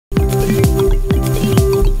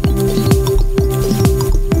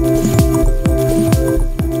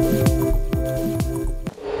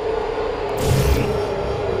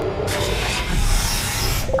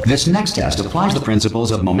This next test applies the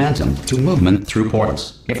principles of momentum to movement through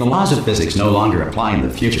portals. If the laws of physics no longer apply in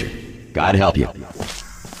the future, God help you.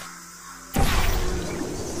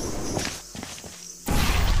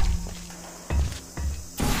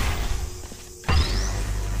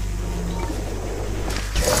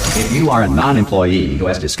 If you are a non-employee who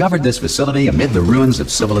has discovered this facility amid the ruins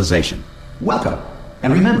of civilization, welcome.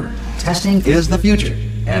 And remember, testing is the future,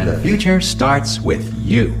 and the future starts with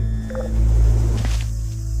you.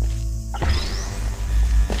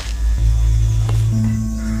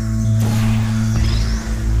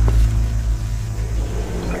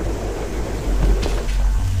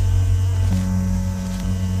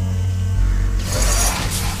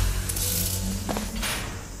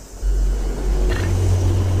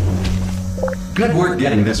 Good work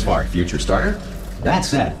getting this far, future starter. That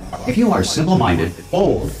said, if you are simple-minded,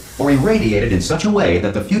 old, or irradiated in such a way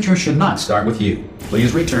that the future should not start with you,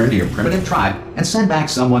 please return to your primitive tribe and send back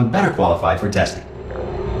someone better qualified for testing.